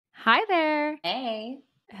Hi there. Hey.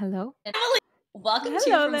 Hello. Welcome to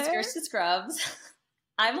Hello From there. Skirts to Scrubs.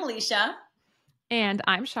 I'm Alicia, And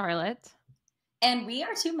I'm Charlotte. and we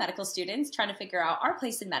are two medical students trying to figure out our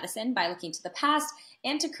place in medicine by looking to the past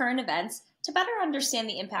and to current events to better understand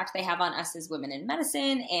the impact they have on us as women in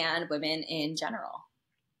medicine and women in general.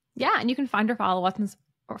 Yeah, and you can find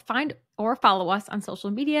or follow us on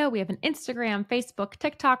social media. We have an Instagram, Facebook,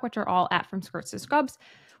 TikTok, which are all at From Skirts to Scrubs.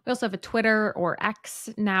 We also have a Twitter, or X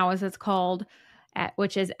now as it's called,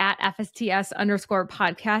 which is at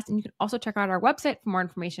FSTS_podcast. And you can also check out our website for more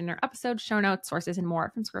information, our episodes, show notes, sources, and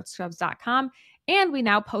more from skirtsscrubs.com. And we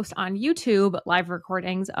now post on YouTube live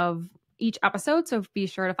recordings of each episode. So be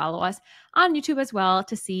sure to follow us on YouTube as well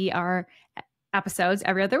to see our episodes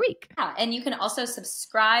every other week. Yeah, and you can also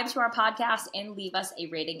subscribe to our podcast and leave us a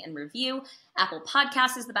rating and review. Apple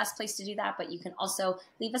Podcasts is the best place to do that, but you can also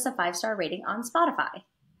leave us a 5-star rating on Spotify.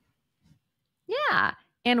 Yeah.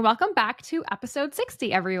 And welcome back to episode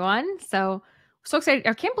 60, everyone. So excited.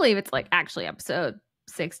 I can't believe it's actually episode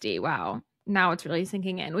 60. Wow. Now it's really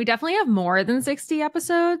sinking in. We definitely have more than 60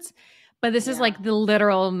 episodes, but this is the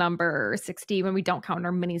literal number 60 when we don't count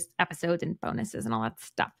our mini episodes and bonuses and all that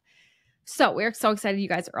stuff. So we're so excited you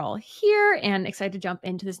guys are all here and excited to jump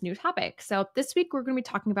into this new topic. So this week we're going to be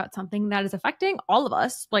talking about something that is affecting all of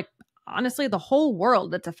us, honestly, the whole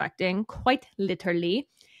world that's affecting quite literally.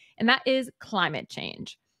 And that is climate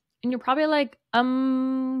change. And you're probably like,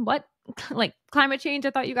 what? Climate change?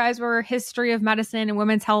 I thought you guys were a history of medicine and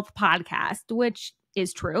women's health podcast, which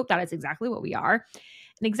is true. That is exactly what we are.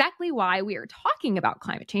 And exactly why we are talking about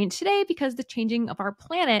climate change today, because the changing of our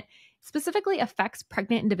planet specifically affects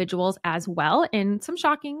pregnant individuals as well in some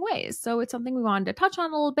shocking ways. So it's something we wanted to touch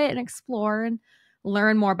on a little bit and explore and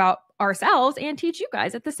learn more about ourselves and teach you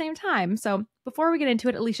guys at the same time. So before we get into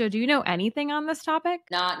it, Alicia, do you know anything on this topic?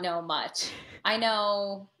 Not know much. I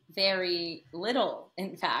know very little,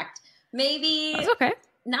 in fact. Maybe That's okay.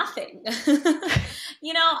 Nothing.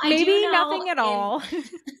 Maybe nothing at all.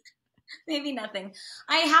 Maybe nothing.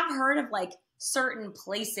 I have heard of certain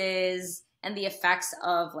places and the effects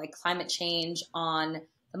of climate change on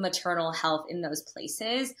the maternal health in those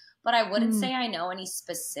places, but I wouldn't say I know any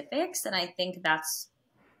specifics. And I think that's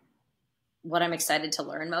what I'm excited to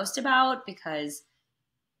learn most about, because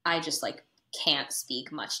I just can't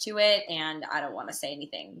speak much to it, and I don't want to say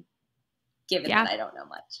anything given that I don't know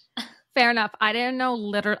much. Fair enough. I didn't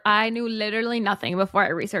know I knew literally nothing before I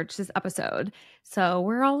researched this episode. So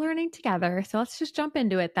we're all learning together. So let's just jump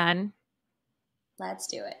into it then. Let's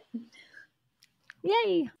do it.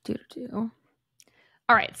 Yay.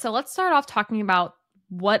 All right. So let's start off talking about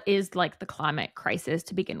what is the climate crisis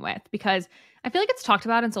to begin with, because I feel like it's talked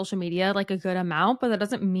about in social media a good amount, but that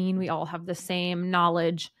doesn't mean we all have the same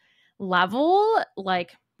knowledge level.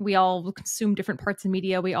 We all consume different parts of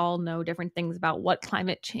media. We all know different things about what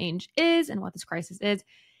climate change is and what this crisis is.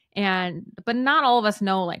 But not all of us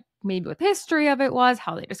know maybe what the history of it was,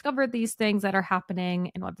 how they discovered these things that are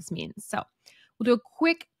happening, and what this means. So we'll do a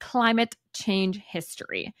quick climate change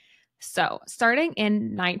history. So starting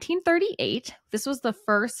in 1938, this was the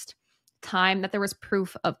first time that there was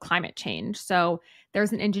proof of climate change. So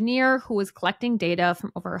there's an engineer who was collecting data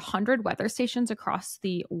from over 100 weather stations across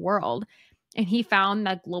the world. And he found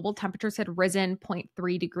that global temperatures had risen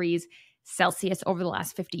 0.3 degrees Celsius over the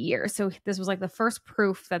last 50 years. So this was the first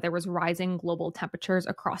proof that there was rising global temperatures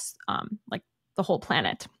across the whole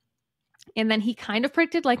planet. And then he kind of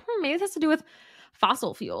predicted maybe this has to do with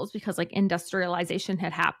fossil fuels, because industrialization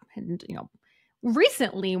had happened,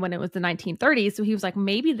 recently when it was the 1930s. So he was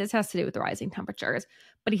maybe this has to do with the rising temperatures,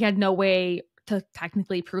 but he had no way to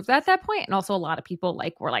technically prove that at that point. And also a lot of people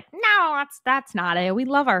were no, that's not it. We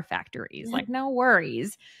love our factories. No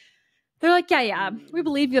worries. They're yeah, we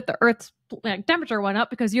believe that the Earth's temperature went up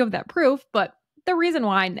because you have that proof, but the reason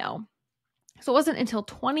why, no. So it wasn't until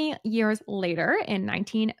 20 years later in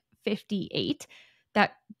 1958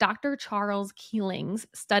 that Dr. Charles Keelings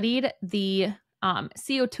studied the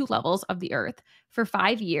CO2 levels of the Earth for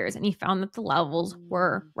 5 years, and he found that the levels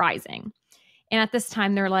were rising. And at this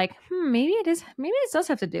time, they're maybe this does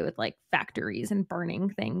have to do with factories and burning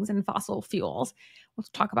things and fossil fuels. We'll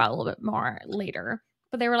talk about it a little bit more later.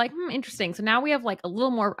 But they were interesting. So now we have a little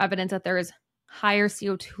more evidence that there is higher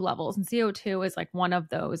CO2 levels. And CO2 is one of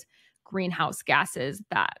those greenhouse gases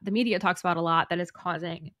that the media talks about a lot that is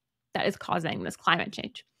causing this climate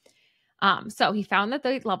change. So he found that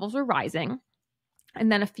the levels were rising. And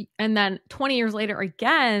then 20 years later,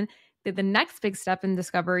 again, the next big step in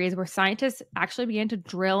discovery is where scientists actually began to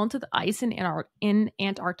drill into the ice in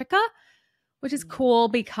Antarctica, which is cool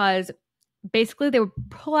because basically they would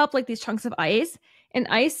pull up these chunks of ice And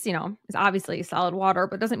ice, you know, is obviously solid water,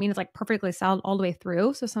 but doesn't mean it's like perfectly solid all the way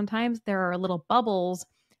through. So sometimes there are little bubbles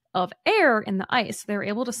of air in the ice. They were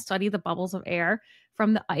able to study the bubbles of air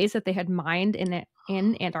from the ice that they had mined in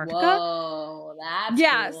Antarctica. Whoa, that's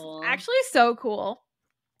Yes, cool. actually so cool.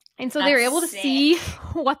 And so they were That's able to see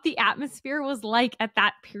sick. what the atmosphere was like at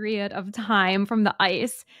that period of time from the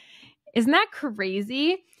ice. Isn't that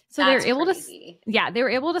crazy? So they were That's able to, crazy. yeah, they were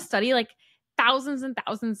able to study like thousands and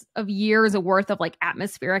thousands of years worth of like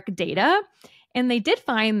atmospheric data. And they did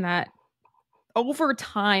find that over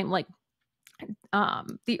time, like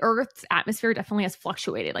the Earth's atmosphere definitely has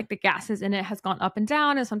fluctuated. Like the gases in it has gone up and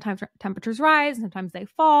down, and sometimes temperatures rise, and sometimes they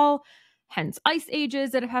fall. Hence, ice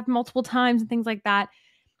ages that have happened multiple times and things like that.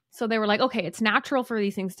 So they were like, okay, it's natural for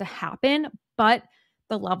these things to happen, but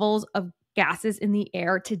the levels of gases in the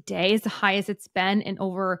air today is the highest it's been in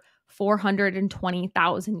over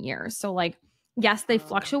 420,000 years. So, like, yes, they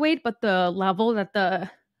fluctuate, but the level that the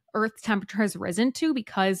Earth's temperature has risen to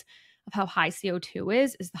because of how high CO2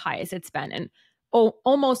 is the highest it's been in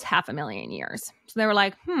almost 500,000 years. So they were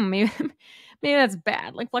like, maybe that's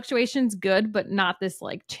bad. Like, fluctuation's good, but not this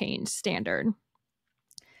like change standard.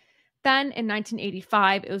 Then in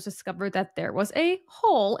 1985, it was discovered that there was a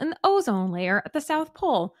hole in the ozone layer at the South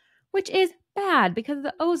Pole, which is bad because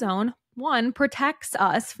the ozone, one, protects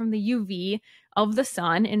us from the UV of the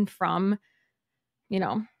sun and from, you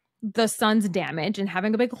know, the sun's damage, and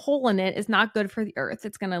having a big hole in it is not good for the earth.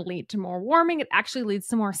 It's going to lead to more warming. It actually leads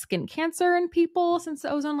to more skin cancer in people since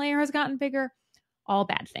the ozone layer has gotten bigger. All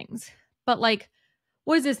bad things. But like,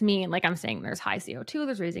 what does this mean? Like I'm saying, there's high CO2,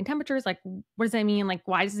 there's raising temperatures. Like, what does that mean? Like,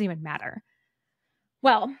 why does it even matter?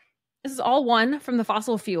 Well, this is all one from the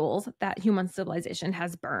fossil fuels that human civilization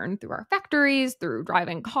has burned through our factories, through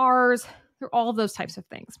driving cars, through all of those types of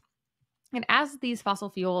things. And as these fossil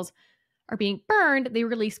fuels are being burned, they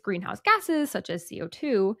release greenhouse gases such as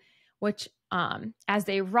CO2, which, as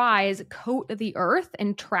they rise, coat the earth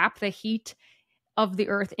and trap the heat of the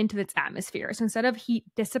earth into its atmosphere. So instead of heat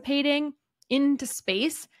dissipating into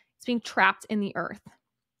space, it's being trapped in the earth,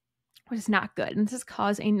 which is not good. And this has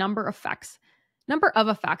caused a number of effects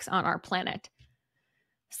on our planet.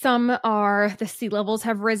 Some are the sea levels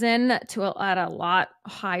have risen at a lot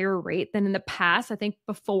higher rate than in the past. I think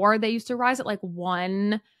before they used to rise at like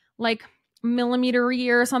 1 millimeter a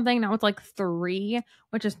year or something. Now it's like 3,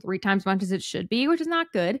 which is 3 times as much as it should be, which is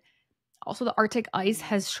not good. Also, the Arctic ice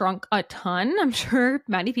has shrunk a ton. I'm sure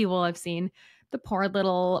many people have seen the poor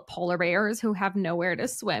little polar bears who have nowhere to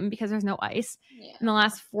swim because there's no ice. Yeah. In the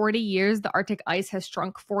last 40 years, the Arctic ice has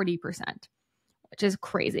shrunk 40%, which is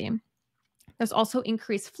crazy. There's also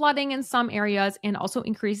increased flooding in some areas and also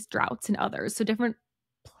increased droughts in others. So different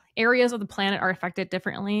areas of the planet are affected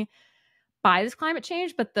differently by this climate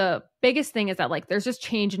change. But the biggest thing is that like there's just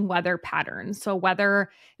change in weather patterns. So weather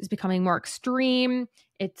is becoming more extreme.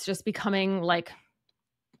 It's just becoming like,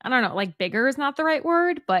 I don't know, like bigger is not the right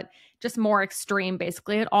word, but just more extreme.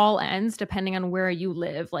 Basically, it all ends depending on where you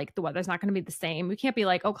live. Like the weather's not going to be the same. We can't be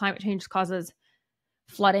like, oh, climate change causes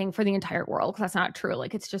flooding for the entire world, because that's not true.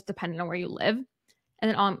 Like it's just dependent on where you live.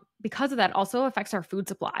 And then because of that also affects our food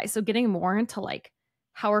supply. So getting more into like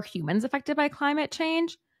how are humans affected by climate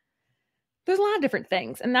change? There's a lot of different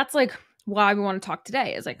things. And that's like why we want to talk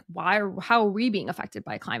today is like how are we being affected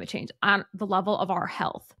by climate change on the level of our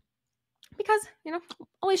health? Because, you know,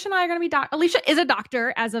 Alicia and I are going to be Alicia is a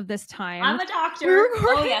doctor as of this time. I'm a doctor.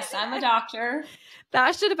 Oh, yes, I'm a doctor.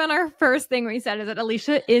 That should have been our first thing we said, is that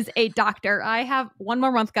Alicia is a doctor. I have 1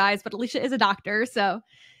 more month, guys, but Alicia is a doctor. So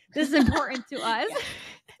this is important to us.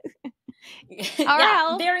 Our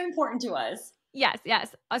health. Very important to us.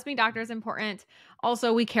 Yes. Us being doctors is important.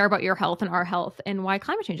 Also, we care about your health and our health and why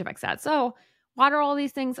climate change affects that. So why do all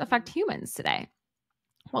these things affect humans today?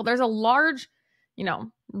 Well, there's a large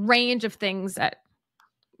range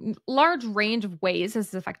of ways this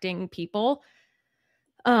is affecting people.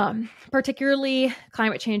 Particularly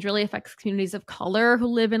climate change really affects communities of color who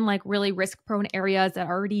live in like really risk-prone areas that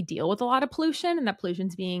already deal with a lot of pollution, and that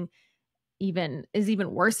pollution's being even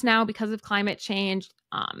worse now because of climate change.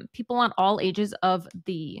 People on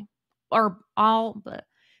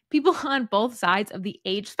people on both sides of the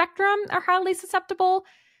age spectrum are highly susceptible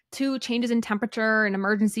to changes in temperature and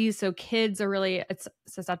emergencies. So kids are really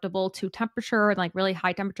susceptible to temperature and like really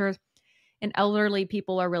high temperatures. And elderly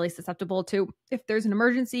people are really susceptible to, if there's an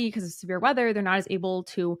emergency because of severe weather, they're not as able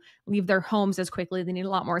to leave their homes as quickly. They need a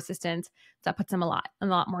lot more assistance. So that puts them in a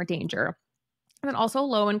lot more danger. And then also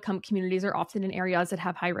low-income communities are often in areas that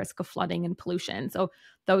have high risk of flooding and pollution. So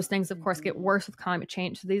those things, of course, get worse with climate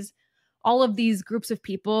change. So all of these groups of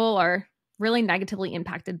people are really negatively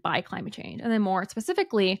impacted by climate change. And then more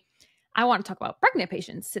specifically, I want to talk about pregnant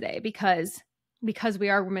patients today because we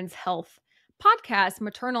are a women's health podcast.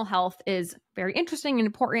 Maternal health is very interesting and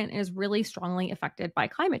important and is really strongly affected by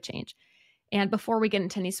climate change. And before we get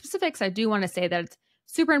into any specifics, I do want to say that it's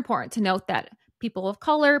super important to note that people of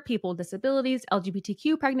color, people with disabilities,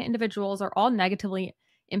 LGBTQ pregnant individuals are all negatively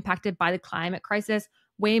impacted by the climate crisis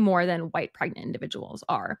way more than white pregnant individuals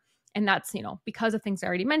are. And that's, because of things I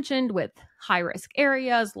already mentioned with high risk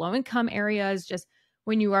areas, low income areas, just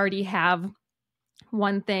when you already have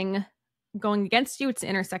one thing going against you, it's the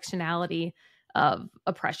intersectionality of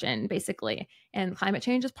oppression, basically. And climate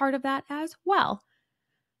change is part of that as well.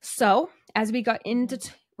 So as we got into,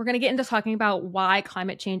 we're going to get into talking about why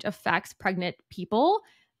climate change affects pregnant people.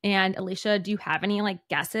 And Alicia, do you have any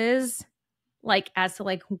guesses as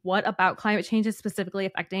to what about climate change is specifically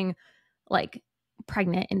affecting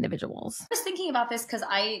pregnant individuals? I was thinking about this because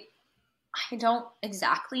I don't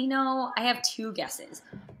exactly know. I have two guesses.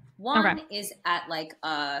 One is at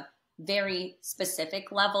a very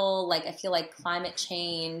specific level. I feel like climate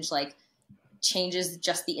change changes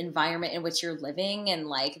just the environment in which you're living, and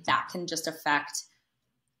that can just affect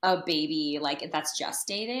a baby that's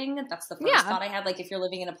gestating. That's the first thought I had. If you're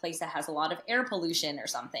living in a place that has a lot of air pollution or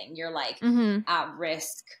something, you're at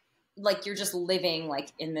risk. You're just living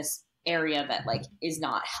in this area that is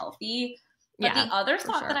not healthy. But the other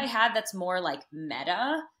thought that I had that's more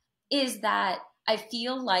meta is that I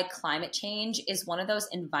feel like climate change is one of those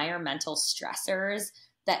environmental stressors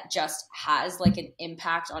that just has an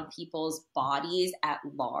impact on people's bodies at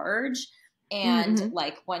large. And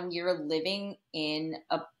when you're living in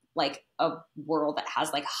a world that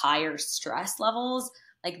has higher stress levels,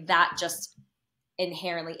 that just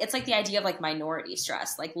inherently, it's the idea of minority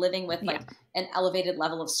stress, living with an elevated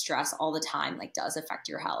level of stress all the time, does affect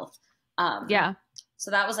your health.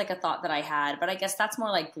 So that was a thought that I had, but I guess that's more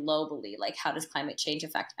globally, how does climate change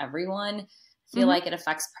affect everyone? I feel like it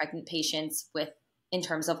affects pregnant patients in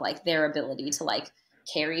terms of their ability to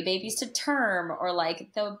carry babies to term, or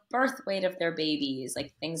the birth weight of their babies,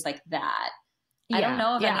 things like that. I don't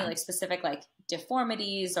know of any specific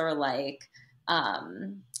deformities or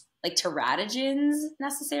teratogens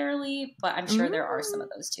necessarily, but I'm sure there are some of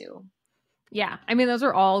those too. Yeah. I mean, those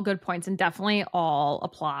are all good points and definitely all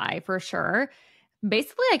apply for sure.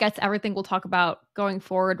 Basically, I guess everything we'll talk about going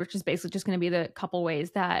forward, which is basically just going to be the couple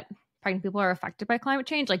ways that pregnant people are affected by climate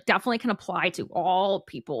change, definitely can apply to all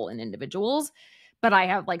people and individuals. But I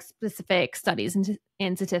have specific studies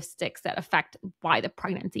and statistics that affect why the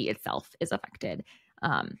pregnancy itself is affected.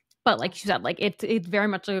 But like you said, it's very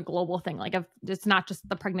much a global thing. It's not just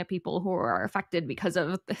the pregnant people who are affected because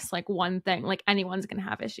of this one thing. Anyone's going to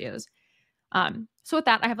have issues. So with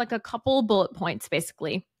that, I have a couple bullet points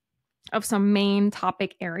basically of some main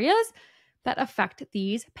topic areas that affect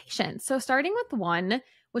these patients. So starting with one,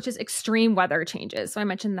 which is extreme weather changes. So I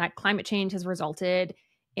mentioned that climate change has resulted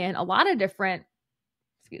in a lot of different,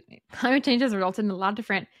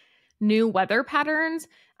 new weather patterns.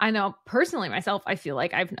 I know personally myself, I feel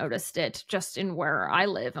like I've noticed it just in where I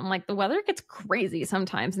live. I'm the weather gets crazy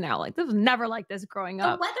sometimes now. This was never like this growing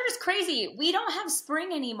up. The weather's crazy. We don't have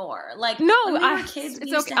spring anymore. No, when we were kids, we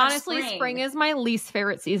used to have honestly, spring is my least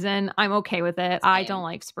favorite season. I'm okay with it. Same. I don't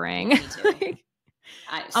like spring. Me too.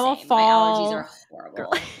 I'm a fall. My allergies are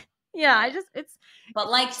horrible.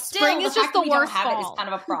 But still, spring is just the worst. Have it is kind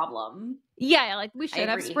of a problem. Yeah, we should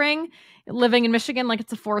have spring. Living in Michigan,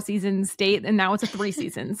 it's a 4-season state, and now it's a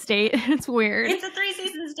 3-season state. It's weird. It's a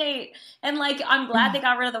 3-season state, and I'm glad they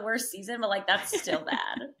got rid of the worst season, but that's still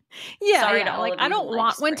bad. Sorry to all of you I don't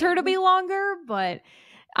want spring. Winter to be longer, but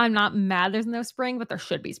I'm not mad there's no spring, but there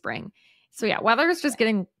should be spring. So yeah, weather is just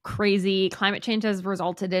getting crazy. Climate change has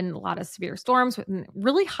resulted in a lot of severe storms with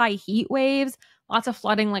really high heat waves, lots of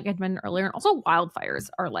flooding, like I'd mentioned earlier, and also wildfires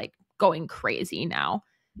are going crazy now.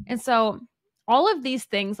 And so all of these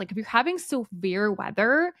things, if you're having severe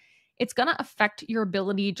weather, it's going to affect your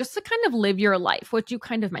ability just to kind of live your life, which you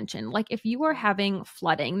kind of mentioned. If you are having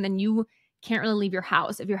flooding, then you can't really leave your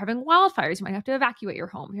house. If you're having wildfires, you might have to evacuate your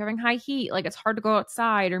home. If you're having high heat, it's hard to go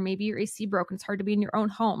outside, or maybe your AC broke and it's hard to be in your own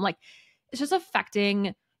home. It's just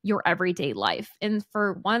affecting your everyday life. And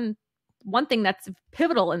for one thing that's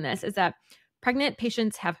pivotal in this is that pregnant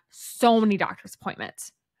patients have so many doctor's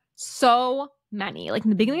appointments. So many. In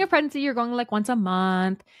the beginning of pregnancy, you're going once a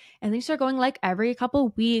month, and then you start going every couple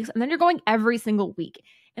of weeks, and then you're going every single week.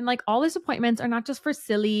 And all these appointments are not just for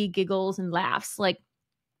silly giggles and laughs.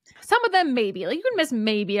 Some of them maybe, you can miss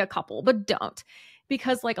maybe a couple, but don't.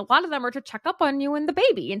 Because a lot of them are to check up on you and the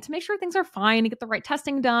baby and to make sure things are fine and get the right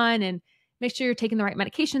testing done and make sure you're taking the right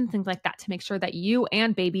medication, things like that, to make sure that you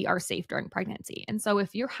and baby are safe during pregnancy. And so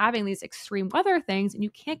if you're having these extreme weather things and you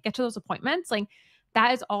can't get to those appointments, like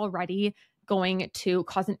that is already going to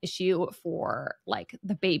cause an issue for like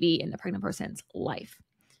the baby and the pregnant person's life.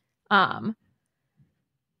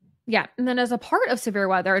 Yeah. And then as a part of severe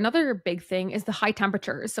weather, another big thing is the high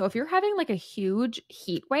temperatures. So if you're having like a huge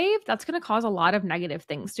heat wave, that's going to cause a lot of negative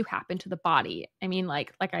things to happen to the body. I mean,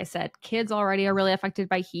 like I said, kids already are really affected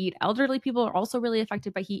by heat. Elderly people are also really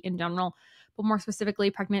affected by heat in general, but more specifically,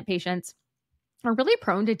 pregnant patients are really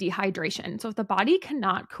prone to dehydration. So if the body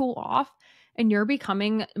cannot cool off and you're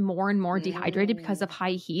becoming more and more dehydrated because of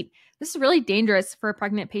high heat, this is really dangerous for a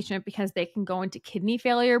pregnant patient because they can go into kidney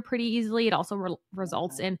failure pretty easily. It also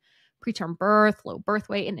results in preterm birth, low birth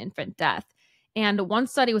weight, and infant death. And one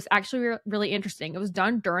study was actually really interesting. It was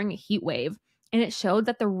done during a heat wave, and it showed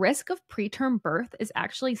that the risk of preterm birth is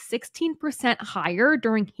actually 16% higher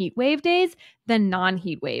during heat wave days than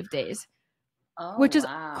non-heat wave days. Oh, which is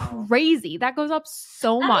wow. crazy. That goes up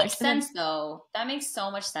so That much. makes sense, though. That makes so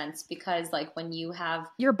much sense because, like, when you have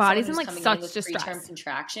your body's in like coming such in with distress, preterm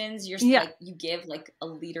contractions, you're like, you give like a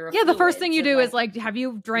liter of the first fluids thing you do is like, have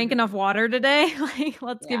you drank enough water today? Like,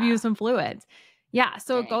 let's give you some fluids. Yeah,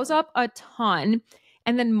 so it goes up a ton.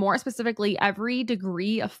 And then more specifically, every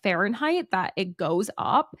degree of Fahrenheit that it goes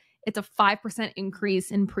up, it's a 5%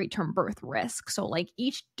 increase in preterm birth risk. So like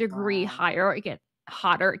each degree higher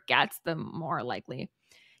hotter it gets, the more likely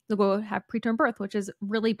you'll go have preterm birth, which is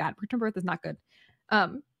really bad. Preterm birth is not good.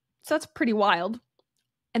 So that's pretty wild.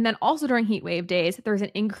 And then also during heat wave days, there's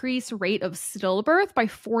an increased rate of stillbirth by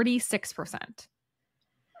 46%.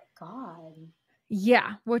 God.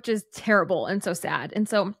 Yeah, which is terrible and so sad. And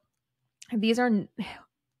so these are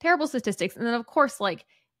terrible statistics. And then of course, like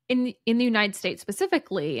in the United States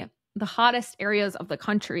specifically, the hottest areas of the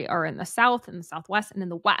country are in the South, in the Southwest, and in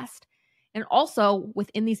the West. And also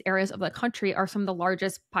within these areas of the country are some of the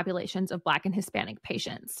largest populations of Black and Hispanic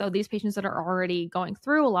patients. So these patients that are already going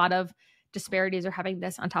through a lot of disparities are having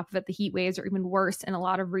this on top of it. The heat waves are even worse in a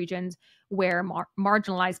lot of regions where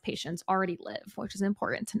marginalized patients already live, which is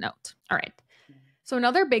important to note. All right. So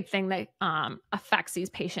another big thing that affects these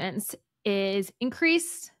patients is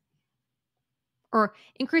increased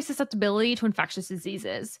susceptibility to infectious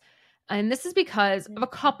diseases. And this is because of a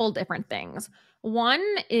couple different things. One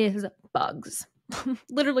is bugs,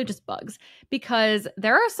 literally just bugs, because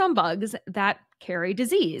there are some bugs that carry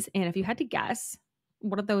disease. And if you had to guess,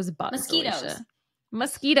 what are those bugs?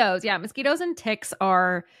 Mosquitoes. Yeah, mosquitoes and ticks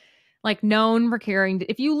are like known for carrying.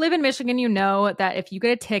 If you live in Michigan, you know that if you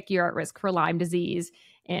get a tick, you're at risk for Lyme disease.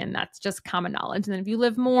 And that's just common knowledge. And then if you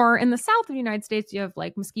live more in the south of the United States, you have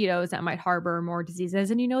like mosquitoes that might harbor more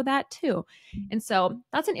diseases, and you know that too. And so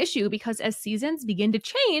that's an issue because as seasons begin to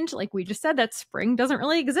change, like we just said, that spring doesn't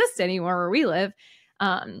really exist anymore where we live.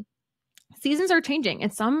 Seasons are changing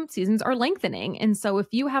and some seasons are lengthening. And so if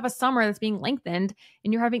you have a summer that's being lengthened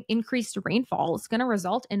and you're having increased rainfall, it's going to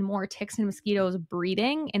result in more ticks and mosquitoes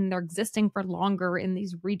breeding, and they're existing for longer in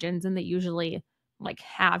these regions than they usually like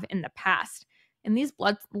have in the past. And these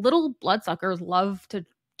little bloodsuckers love to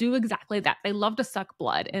do exactly that. They love to suck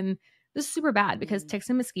blood. And this is super bad because ticks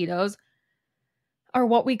and mosquitoes are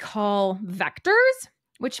what we call vectors,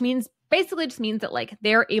 which basically just means that like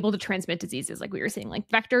they're able to transmit diseases, like we were saying. Like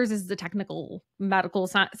vectors is the technical medical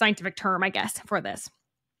scientific term, I guess, for this.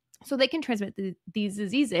 So they can transmit these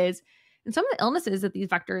diseases. And some of the illnesses that these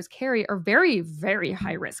vectors carry are very, very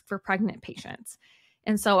high risk for pregnant patients.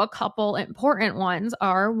 And so a couple important ones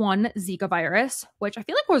are one, Zika virus, which I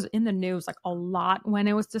feel like was in the news like a lot when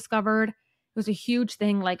it was discovered. It was a huge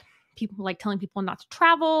thing, like people like telling people not to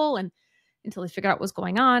travel and until they figured out what was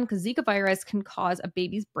going on, because Zika virus can cause a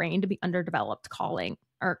baby's brain to be underdeveloped, causing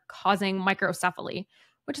microcephaly,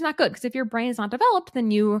 which is not good because if your brain is not developed, then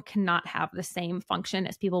you cannot have the same function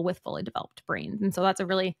as people with fully developed brains. And so that's a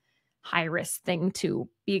really high risk thing to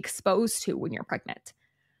be exposed to when you're pregnant.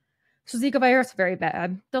 So Zika virus, very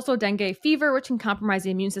bad. There's also dengue fever, which can compromise the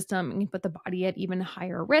immune system and can put the body at even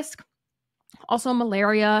higher risk. Also,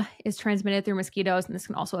 malaria is transmitted through mosquitoes, and this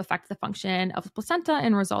can also affect the function of the placenta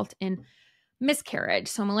and result in miscarriage.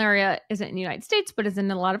 So malaria isn't in the United States, but is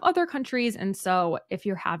in a lot of other countries. And so if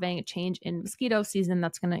you're having a change in mosquito season,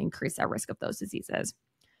 that's going to increase that risk of those diseases.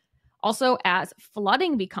 Also, as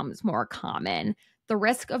flooding becomes more common, the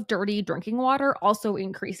risk of dirty drinking water also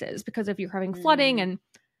increases, because if you're having flooding and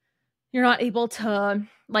you're not able to,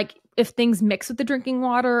 like, if things mix with the drinking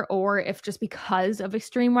water, or if just because of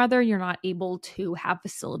extreme weather, you're not able to have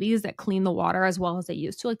facilities that clean the water as well as they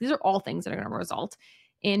used to. Like, these are all things that are going to result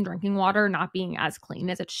in drinking water not being as clean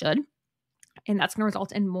as it should. And that's going to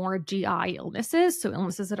result in more GI illnesses. So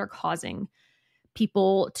illnesses that are causing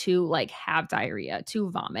people to like have diarrhea,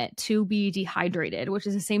 to vomit, to be dehydrated, which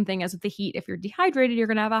is the same thing as with the heat. If you're dehydrated, you're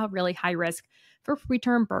going to have a really high risk for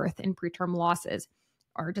preterm birth and preterm losses,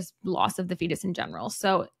 or just loss of the fetus in general.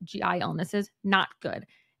 So GI illnesses, not good.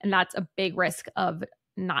 And that's a big risk of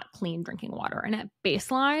not clean drinking water. And at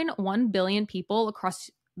baseline, 1 billion people across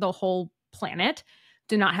the whole planet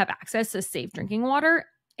do not have access to safe drinking water.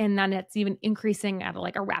 And then it's even increasing at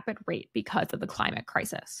like a rapid rate because of the climate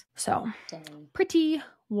crisis. So pretty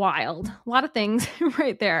wild. A lot of things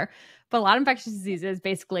right there. But a lot of infectious diseases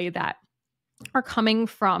basically that are coming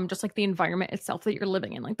from just like the environment itself that you're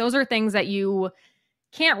living in. Like those are things that you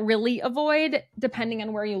can't really avoid depending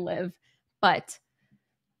on where you live. But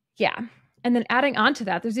yeah. And then adding on to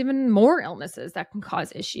that, there's even more illnesses that can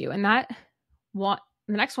cause issue. And the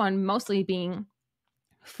next one mostly being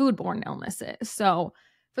foodborne illnesses. So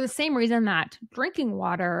for the same reason that drinking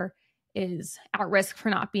water is at risk for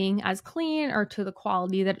not being as clean or to the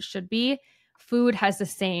quality that it should be, food has the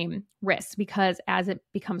same risk, because as it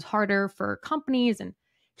becomes harder for companies and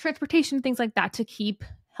transportation, things like that, to keep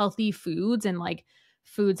healthy foods and like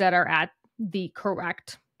foods that are at the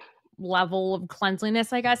correct level of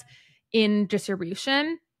cleanliness, I guess, in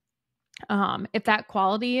distribution, if that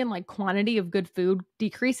quality and like quantity of good food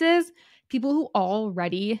decreases, people who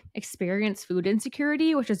already experience food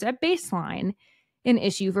insecurity, which is at baseline an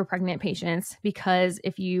issue for pregnant patients, because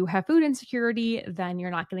if you have food insecurity, then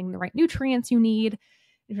you're not getting the right nutrients you need.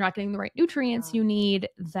 If you're not getting the right nutrients you need,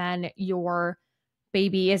 then your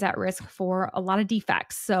baby is at risk for a lot of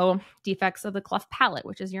defects. So defects of the cleft palate,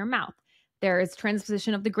 which is your mouth. There is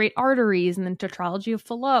transposition of the great arteries, and then tetralogy of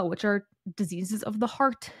Fallot, which are diseases of the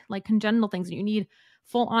heart, like congenital things that you need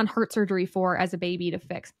full-on heart surgery for as a baby to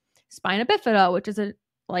fix. Spina bifida, which is a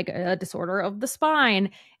disorder of the spine,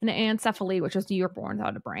 and anencephaly, which is you're born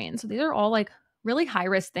without a brain. So these are all like really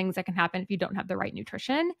high-risk things that can happen if you don't have the right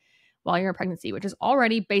nutrition while you're in pregnancy, which is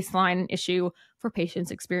already baseline issue for patients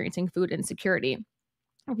experiencing food insecurity.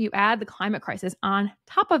 If you add the climate crisis on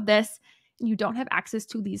top of this, and you don't have access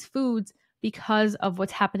to these foods because of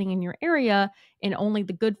what's happening in your area, and only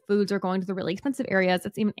the good foods are going to the really expensive areas,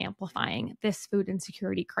 it's even amplifying this food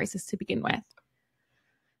insecurity crisis to begin with.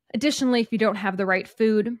 Additionally, if you don't have the right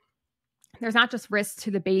food, there's not just risks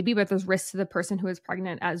to the baby, but there's risks to the person who is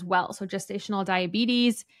pregnant as well. So gestational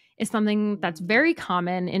diabetes is something that's very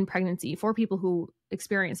common in pregnancy for people who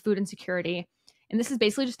experience food insecurity. And this is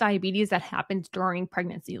basically just diabetes that happens during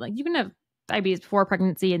pregnancy. Like you can have diabetes before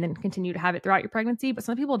pregnancy and then continue to have it throughout your pregnancy, but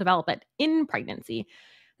some people develop it in pregnancy.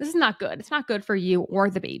 This is not good. It's not good for you or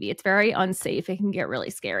the baby. It's very unsafe. It can get really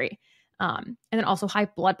scary. And then also high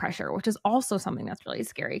blood pressure, which is also something that's really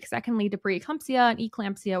scary, because that can lead to preeclampsia and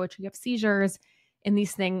eclampsia, which you have seizures. And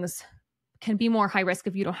these things can be more high risk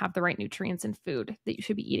if you don't have the right nutrients and food that you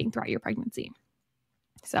should be eating throughout your pregnancy.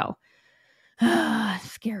 So,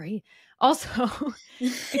 scary. Also,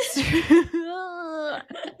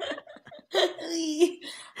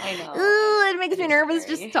 I know. It makes me nervous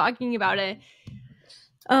just talking about it.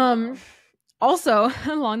 Also,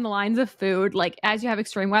 along the lines of food, like as you have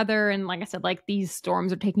extreme weather, and like I said, like these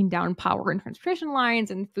storms are taking down power and transportation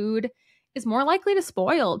lines, and food is more likely to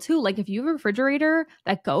spoil too. Like if you have a refrigerator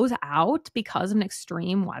that goes out because of an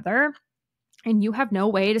extreme weather, and you have no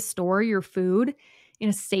way to store your food in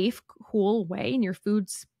a safe, cool way, and your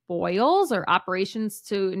food spoils, or operations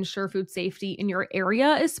to ensure food safety in your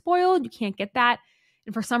area is spoiled, you can't get that.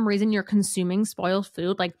 And for some reason you're consuming spoiled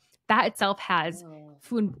food, like that itself has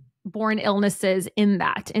foodborne illnesses in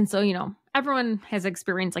that. And so, everyone has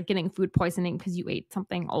experienced like getting food poisoning because you ate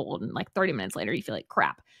something old and like 30 minutes later you feel like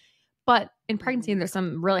crap. But in pregnancy, there's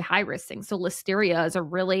some really high risk things. So listeria is a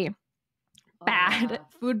really bad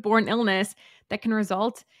foodborne illness that can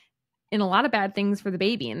result in a lot of bad things for the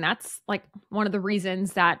baby. And that's like one of the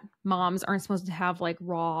reasons that moms aren't supposed to have like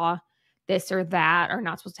raw this or that, or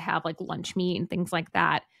not supposed to have like lunch meat and things like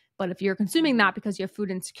that. But if you're consuming that because you have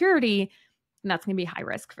food insecurity, then that's going to be high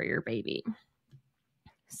risk for your baby.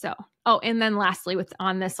 So, and then lastly,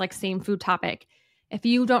 on this like same food topic, if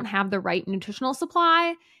you don't have the right nutritional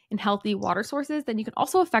supply and healthy water sources, then you can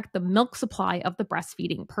also affect the milk supply of the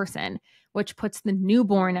breastfeeding person, which puts the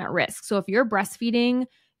newborn at risk. So if you're breastfeeding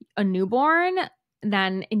a newborn,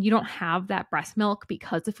 and you don't have that breast milk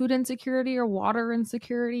because of food insecurity or water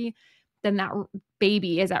insecurity, then that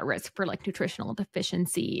baby is at risk for like nutritional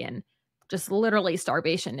deficiency and just literally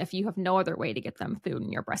starvation. If you have no other way to get them food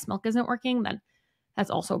and your breast milk isn't working, then that's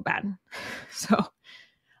also bad. So,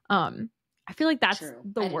 I feel like that's True.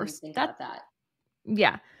 the worst. That.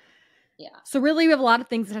 Yeah. Yeah. So really, we have a lot of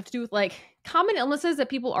things that have to do with like common illnesses that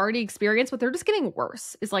people already experience, but they're just getting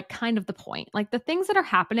worse is like kind of the point. Like the things that are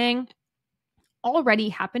happening already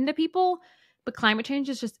happen to people, but climate change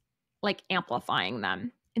is just like amplifying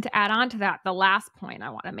them. And to add on to that, the last point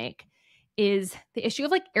I want to make is the issue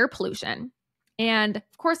of like air pollution. And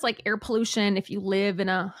of course, like air pollution, if you live in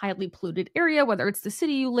a highly polluted area, whether it's the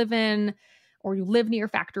city you live in or you live near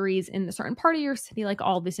factories in a certain part of your city, like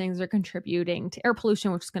all these things are contributing to air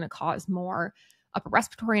pollution, which is going to cause more upper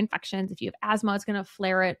respiratory infections. If you have asthma, it's going to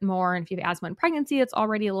flare it more. And if you have asthma in pregnancy, it's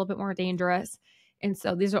already a little bit more dangerous. And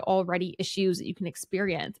so these are already issues that you can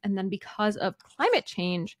experience. And then because of climate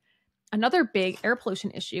change, another big air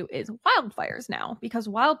pollution issue is wildfires now, because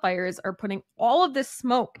wildfires are putting all of this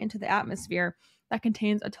smoke into the atmosphere that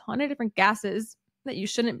contains a ton of different gases that you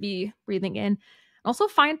shouldn't be breathing in. And also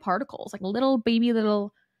fine particles, like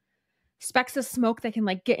little specks of smoke that can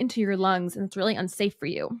like get into your lungs, and it's really unsafe for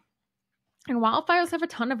you. And wildfires have a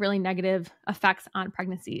ton of really negative effects on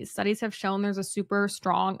pregnancies. Studies have shown there's a super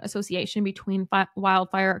strong association between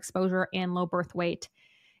wildfire exposure and low birth weight.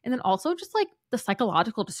 And then also just like the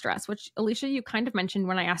psychological distress, which Alicia, you kind of mentioned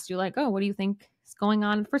when I asked you like, oh, what do you think is going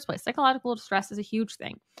on in the first place? Psychological distress is a huge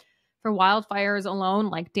thing. For wildfires alone,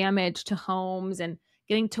 like damage to homes and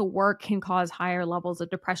getting to work can cause higher levels of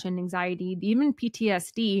depression, anxiety, even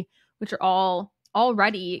PTSD, which are all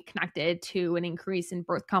already connected to an increase in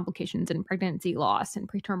birth complications and pregnancy loss and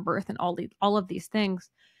preterm birth and all of these things.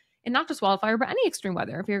 And not just wildfire, but any extreme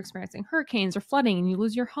weather. If you're experiencing hurricanes or flooding and you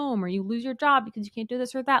lose your home or you lose your job because you can't do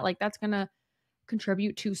this or that, like that's going to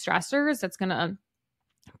contribute to stressors. That's going to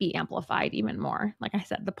be amplified even more. Like I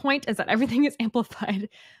said, the point is that everything is amplified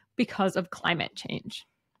because of climate change.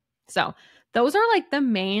 So those are like the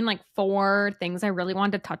main like 4 things I really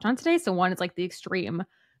wanted to touch on today. So one is like the extreme.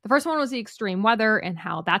 The first one was the extreme weather and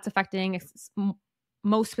how that's affecting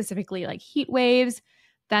most specifically like heat waves.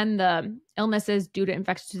 Then the illnesses due to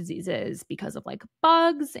infectious diseases because of like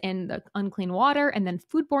bugs and the unclean water, and then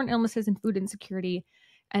foodborne illnesses and food insecurity,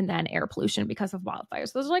 and then air pollution because of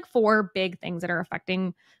wildfires. Those are like 4 big things that are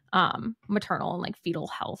affecting maternal and like fetal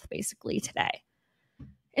health basically today.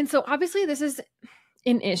 And so obviously this is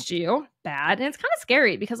an issue, bad, and it's kind of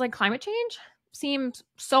scary because like climate change seems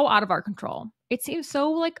so out of our control. It seems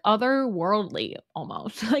so like otherworldly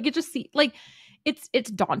almost. Like it just like it's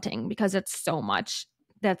daunting because it's so much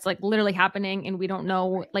that's like literally happening and we don't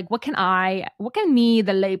know like what can me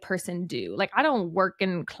the lay person do? Like I don't work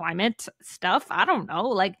in climate stuff. I don't know.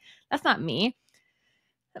 Like that's not me.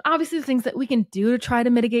 And obviously the things that we can do to try to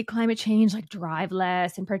mitigate climate change, like drive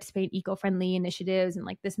less and participate in eco-friendly initiatives and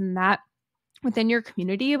like this and that within your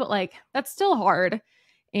community, but like that's still hard.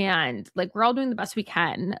 And like we're all doing the best we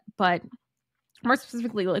can, but more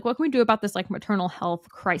specifically, like what can we do about this like maternal health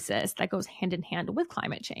crisis that goes hand in hand with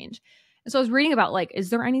climate change? And so I was reading about like,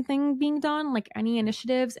 is there anything being done, like any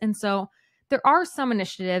initiatives? And so there are some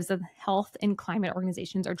initiatives that health and climate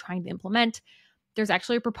organizations are trying to implement. There's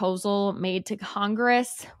actually a proposal made to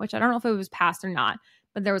Congress, which I don't know if it was passed or not,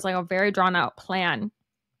 but there was like a very drawn out plan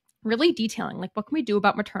really detailing like what can we do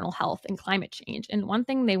about maternal health and climate change. And one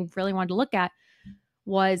thing they really wanted to look at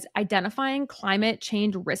was identifying climate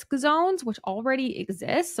change risk zones, which already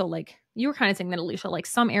exist. So like you were kind of saying that, Alicia, like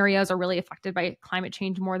some areas are really affected by climate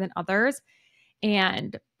change more than others.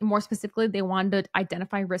 And more specifically, they wanted to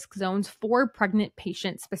identify risk zones for pregnant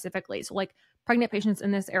patients specifically. So like pregnant patients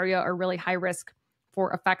in this area are really high risk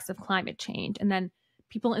for effects of climate change. And then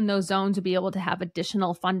people in those zones would be able to have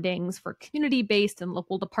additional fundings for community-based and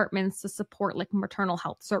local departments to support like maternal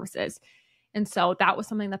health services. And so that was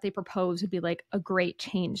something that they proposed would be like a great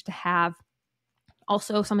change to have.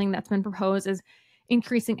 Also, something that's been proposed is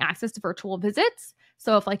increasing access to virtual visits.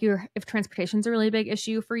 So if transportation is a really big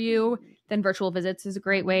issue for you, then virtual visits is a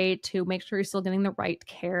great way to make sure you're still getting the right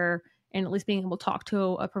care and at least being able to talk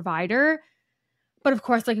to a provider. But of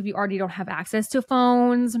course, like if you already don't have access to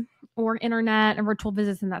phones or internet and virtual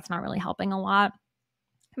visits, then that's not really helping a lot.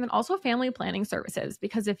 And then also family planning services,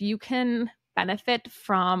 because if you can benefit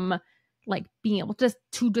from like being able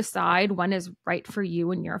to decide when is right for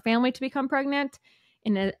you and your family to become pregnant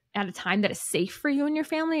at a time that is safe for you and your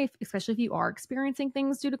family, especially if you are experiencing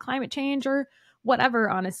things due to climate change or whatever,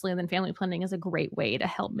 honestly, then family planning is a great way to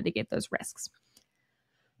help mitigate those risks.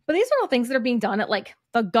 But these are all things that are being done at like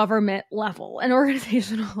the government level and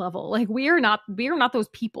organizational level. Like we are not those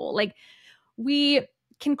people. Like we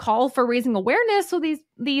can call for raising awareness so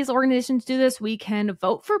these organizations do this. We can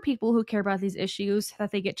vote for people who care about these issues so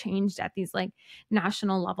that they get changed at these like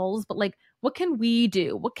national levels. But like, what can we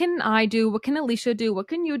do? What can I do? What can Alicia do? What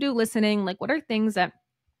can you do listening? Like, what are things that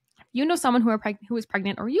you know someone who is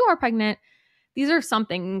pregnant or you are pregnant These are some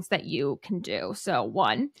things that you can do. So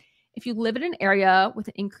one, if you live in an area with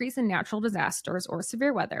an increase in natural disasters or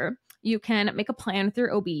severe weather, you can make a plan with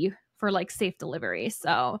your OB for like safe delivery.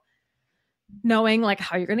 So knowing like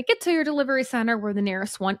how you're going to get to your delivery center, where the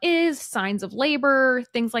nearest one is, signs of labor,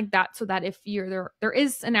 things like that, so that if there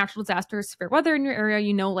is a natural disaster or severe weather in your area,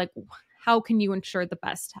 you know, like how can you ensure the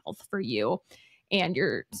best health for you and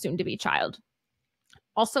your soon to be child.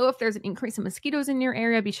 Also, if there's an increase in mosquitoes in your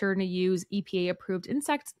area, be sure to use EPA approved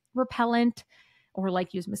insect repellent or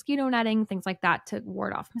like use mosquito netting, things like that to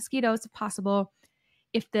ward off mosquitoes if possible.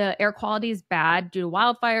 If the air quality is bad due to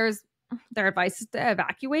wildfires, their advice is to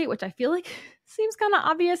evacuate, which I feel like seems kind of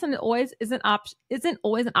obvious and it always isn't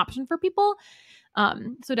always an option for people.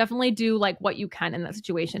 So definitely do like what you can in that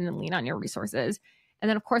situation and lean on your resources. And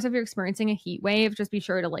then of course, if you're experiencing a heat wave, just be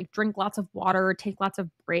sure to like drink lots of water, take lots of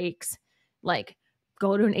breaks, like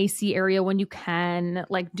go to an AC area when you can,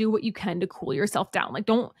 like do what you can to cool yourself down. Like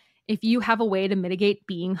if you have a way to mitigate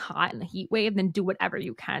being hot in a heat wave, then do whatever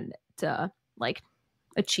you can to like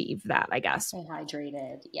achieve that, I guess. Stay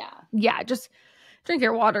hydrated. Yeah. Yeah. Just drink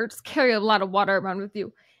your water. Just carry a lot of water around with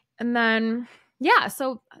you. And then, yeah.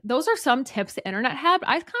 So those are some tips the internet had. But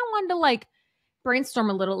I kind of wanted to like brainstorm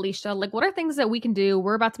a little, Alicia. Like, what are things that we can do?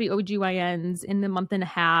 We're about to be OBGYNs in a month and a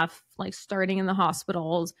half, like starting in the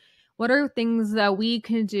hospitals. What are things that we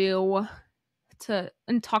can do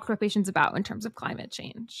and talk to our patients about in terms of climate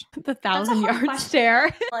change? The 1,000-yard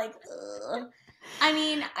stare. Like, I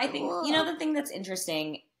mean, I think, you know, the thing that's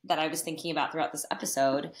interesting that I was thinking about throughout this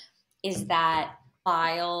episode is that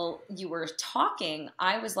while you were talking,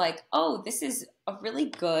 I was like, oh, this is a really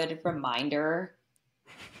good reminder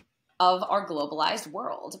of our globalized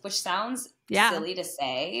world, which sounds silly to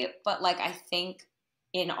say, but like, I think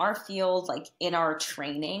in our field, like in our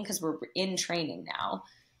training, because we're in training now,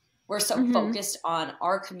 we're so focused on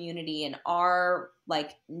our community and our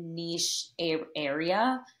like niche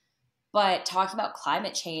area. But talking about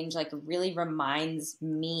climate change, like really reminds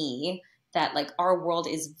me that like our world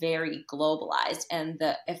is very globalized and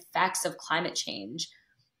the effects of climate change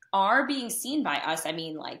are being seen by us. I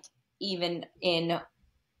mean, like even in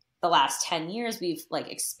the last 10 years, we've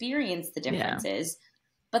like experienced the differences,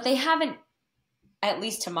 but they haven't, at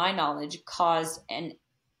least to my knowledge, caused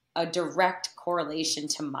a direct correlation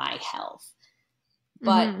to my health.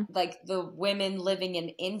 But like the women living in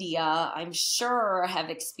India, I'm sure have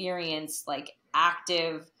experienced like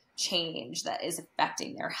active change that is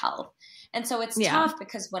affecting their health. And so it's tough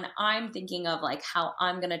because when I'm thinking of like how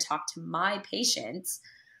I'm going to talk to my patients,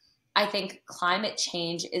 I think climate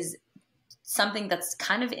change is something that's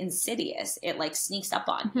kind of insidious. It like sneaks up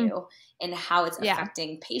on you and how it's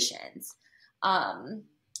affecting patients. And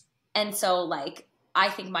so like, I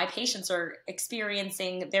think my patients are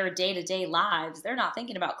experiencing their day-to-day lives. They're not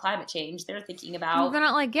thinking about climate change. They're thinking about they're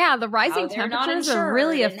not like, the rising temperatures have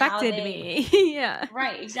really affected me. Yeah.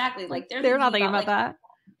 Right, exactly. Like they're not thinking about that.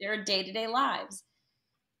 Their day-to-day lives.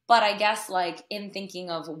 But I guess like in thinking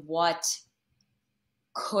of what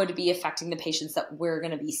could be affecting the patients that we're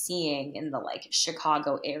going to be seeing in the like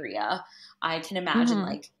Chicago area, I can imagine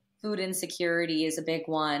like food insecurity is a big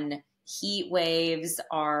one. Heat waves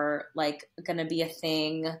are like going to be a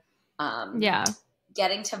thing.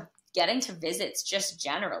 Getting to visits just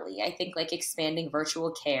generally. I think like expanding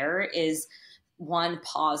virtual care is one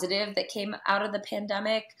positive that came out of the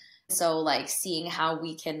pandemic. So like seeing how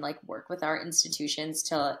we can like work with our institutions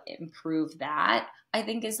to improve that, I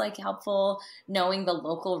think is like helpful. Knowing the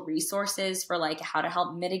local resources for like how to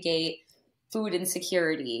help mitigate food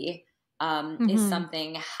insecurity is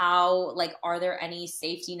something. How like, are there any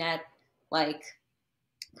safety net like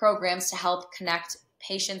programs to help connect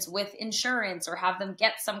patients with insurance or have them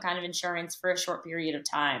get some kind of insurance for a short period of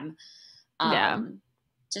time?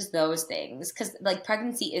 Just those things. Cause like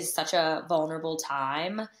pregnancy is such a vulnerable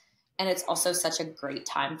time and it's also such a great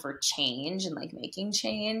time for change and like making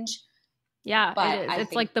change. Yeah, but it is.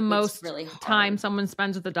 It's like the most really time someone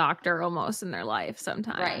spends with a doctor almost in their life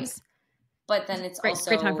sometimes. Right. But then it's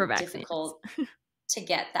also great time for difficult to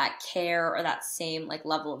get that care or that same like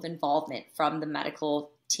level of involvement from the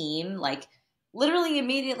medical team, like literally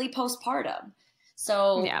immediately postpartum.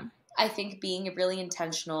 So I think being really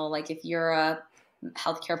intentional, like if you're a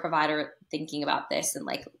healthcare provider thinking about this and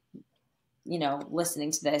like, you know,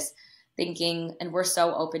 listening to this, thinking, and we're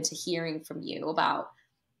so open to hearing from you about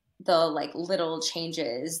the like little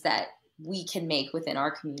changes that we can make within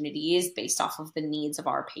our communities based off of the needs of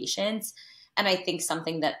our patients. And I think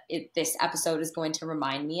something that this episode is going to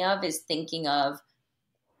remind me of is thinking of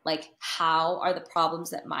like, what are the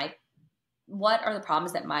problems that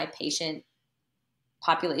my patient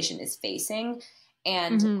population is facing,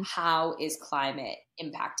 and Mm-hmm. how is climate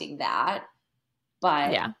impacting that.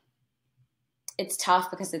 But Yeah. it's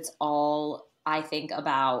tough because it's all, I think,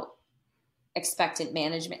 about expectant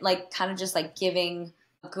management, like kind of just like giving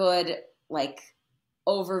a good like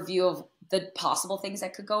overview of the possible things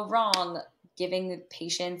that could go wrong, giving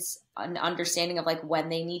patients an understanding of like when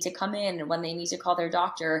they need to come in and when they need to call their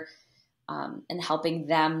doctor, and helping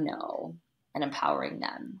them know and empowering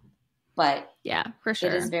them. But Yeah, for it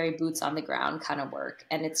is sure. very boots on the ground kind of work,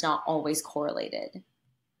 and it's not always correlated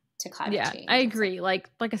to climate Yeah, I change. It's like, agree. Like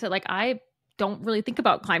I said, like I don't really think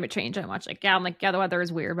about climate change that much. Like, yeah, I'm like, yeah, the weather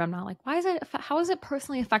is weird, but I'm not like, why is it, how is it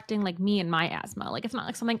personally affecting like me and my asthma? Like, it's not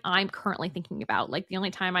like something I'm currently thinking about. Like, the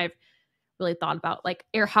only time I've really thought about like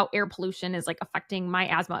how air pollution is like affecting my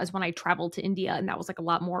asthma is when I traveled to India, and that was like a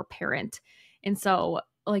lot more apparent. And so,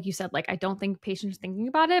 like you said, like I don't think patients are thinking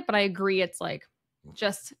about it, but I agree. It's like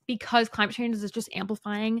just because climate change is just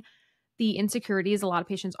amplifying the insecurities a lot of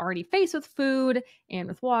patients already face with food and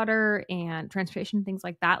with water and transportation, things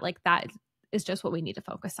like that. Like that is just what we need to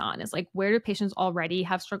focus on, is like, where do patients already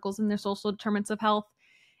have struggles in their social determinants of health,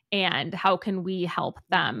 and how can we help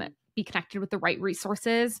them be connected with the right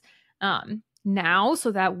resources now,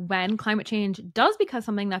 so that when climate change does become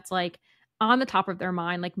something that's like on the top of their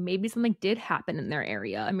mind, like maybe something did happen in their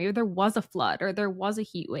area, and maybe there was a flood or there was a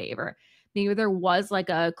heat wave, or maybe there was like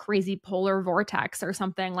a crazy polar vortex or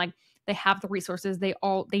something, like they have the resources they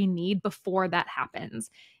need before that happens.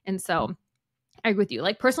 And so I agree with you.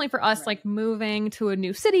 Like personally for us, right. like moving to a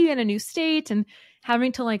new city and a new state and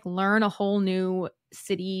having to like learn a whole new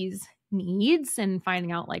city's needs and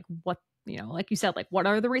finding out like what, like you said, like what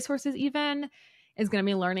are the resources even, is going to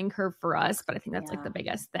be a learning curve for us. But I think that's like Yeah. the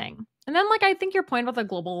biggest thing. And then like I think your point about the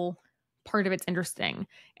global part of it's interesting,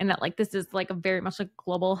 and that like this is like a very much like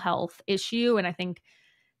global health issue. And I think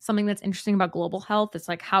something that's interesting about global health is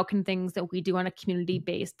like how can things that we do on a community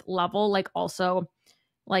based level like also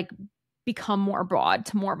like become more broad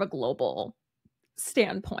to more of a global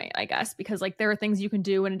standpoint, I guess, because like there are things you can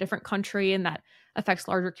do in a different country and that affects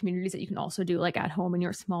larger communities that you can also do like at home in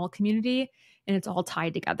your small community, and it's all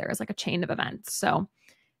tied together as like a chain of events. So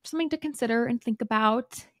something to consider and think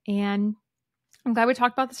about. And I'm glad we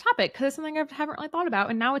talked about this topic because it's something I haven't really thought about,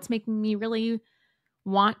 and now it's making me really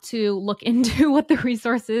want to look into what the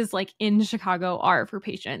resources like in Chicago are for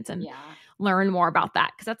patients and Yeah. learn more about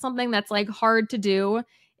that, because that's something that's like hard to do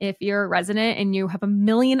if you're a resident and you have a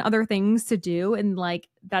million other things to do, and like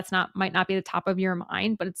that's not might not be the top of your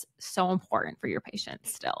mind, but it's so important for your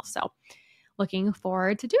patients still. So looking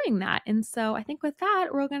forward to doing that. And so I think with that,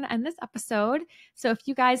 we're going to end this episode. So if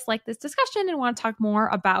you guys like this discussion and want to talk more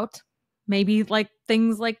about maybe like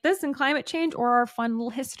things like this and climate change or our fun little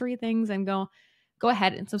history things, and go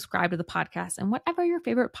ahead and subscribe to the podcast and whatever your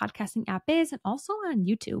favorite podcasting app is, and also on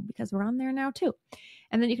YouTube because we're on there now too.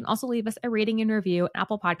 And then you can also leave us a rating and review.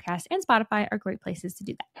 Apple Podcasts and Spotify are great places to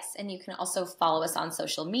do that. Yes, and you can also follow us on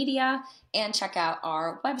social media and check out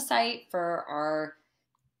our website for our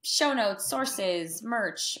show notes, sources,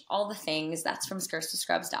 merch, all the things. That's from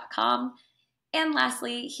skirtstoscrubs.com. And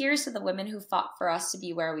lastly, here's to the women who fought for us to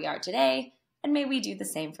be where we are today, and may we do the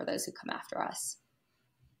same for those who come after us.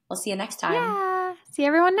 We'll see you next time. Yeah. See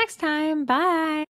everyone next time. Bye.